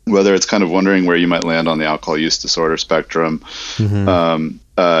kind of wondering where you might land on the alcohol use disorder spectrum,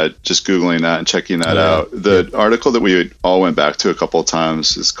 just Googling that and checking that out. The article that we all went back to a couple of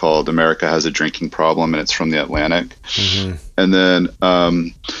times is called "America Has a Drinking Problem," and it's from The Atlantic. And then,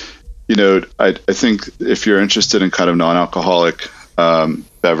 I think if you're interested in kind of non-alcoholic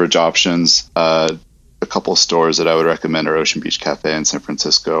beverage options, a couple of stores that I would recommend are Ocean Beach Cafe in San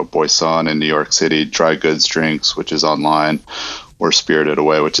Francisco, Boisson in New York City, Dry Goods Drinks, which is online, or Spirited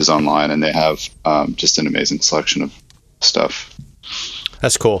Away, which is online, and they have just an amazing selection of stuff.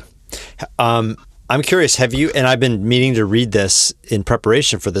 That's cool. I'm curious, have you, and I've been meaning to read this in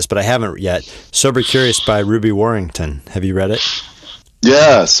preparation for this, but I haven't yet, Sober Curious by Ruby Warrington. Have you read it?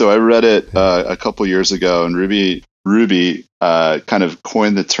 Yeah, so I read it a couple years ago, and Ruby kind of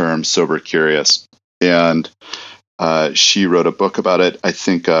coined the term sober curious, and she wrote a book about it. I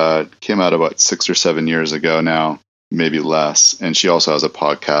think came out about 6 or 7 years ago now, maybe less. And she also has a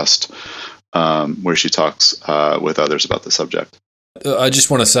podcast where she talks with others about the subject. I just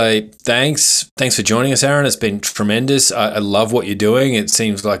want to say thanks for joining us, Aaron. It's been tremendous. I love what you're doing. It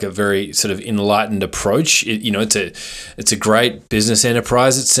seems like a very sort of enlightened approach. It's a great business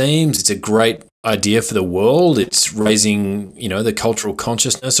enterprise. It seems it's a great idea for the world. It's raising the cultural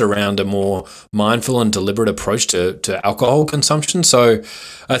consciousness around a more mindful and deliberate approach to alcohol consumption. So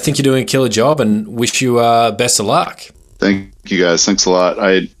I think you're doing a killer job, and wish you best of luck. Thank you guys. Thanks a lot.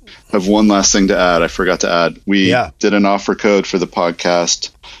 I have one last thing to add. I forgot to add. We did an offer code for the podcast.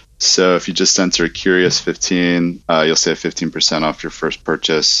 So if you just enter Curious15, you'll save 15% off your first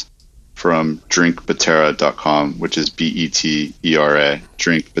purchase from drinkbetera.com, which is Betera,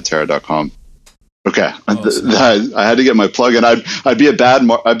 drinkbetera.com. Okay, awesome. I had to get my plug in. I'd be a bad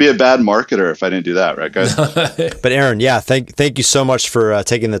marketer if I didn't do that, right, guys? But Aaron, thank you so much for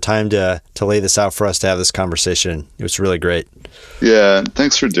taking the time to lay this out for us to have this conversation. It was really great. Yeah,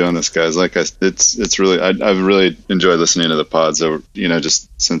 thanks for doing this, guys. It's really I've really enjoyed listening to the pods. So,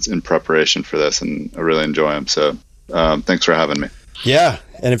 just since in preparation for this, and I really enjoy them. So thanks for having me. Yeah,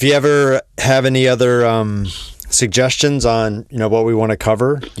 and if you ever have any other suggestions on what we want to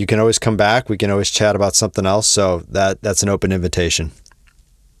cover, you can always come back. We can always chat about something else. So that's an open invitation.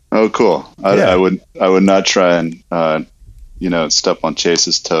 Oh, cool. I would not try and step on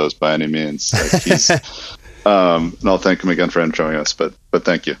Chase's toes by any means. Like he's and I'll thank him again for introing us. But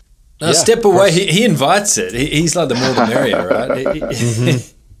thank you. Now step away. He invites it. He's like the more the merrier, right?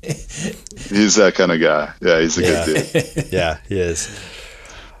 He's that kind of guy. Yeah, he's a good dude. Yeah, he is.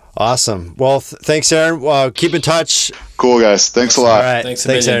 Awesome. Well, thanks, Aaron. Keep in touch. Cool, guys. Thanks a lot. All right.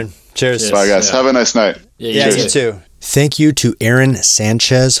 Thanks, Aaron. Cheers. Bye, guys. Have a nice night. Yeah, you too. Thank you to Aaron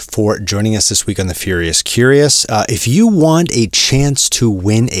Sanchez for joining us this week on The Furious Curious. If you want a chance to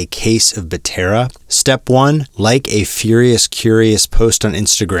win a case of Betera, step 1, like a Furious Curious post on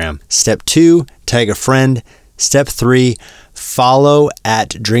Instagram. Step 2, tag a friend. Step 3, follow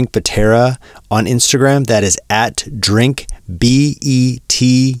at Drink Betera on Instagram. That is at Drink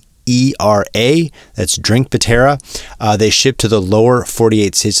BETERA. That's Drink Betera. They ship to the lower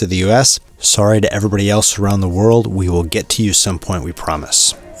 48 states of the US. Sorry to everybody else around the world. We will get to you some point, we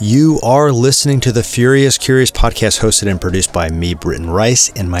promise. You are listening to the Furious Curious podcast, hosted and produced by me, Britton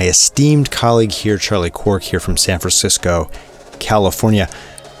Rice, and my esteemed colleague here, Charlie Cork, here from San Francisco, California.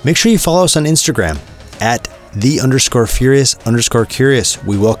 Make sure you follow us on Instagram at _Furious_Curious.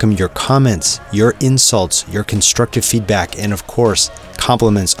 We welcome your comments, your insults, your constructive feedback, and of course,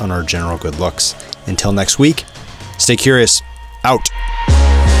 compliments on our general good looks. Until next week, stay curious. Out.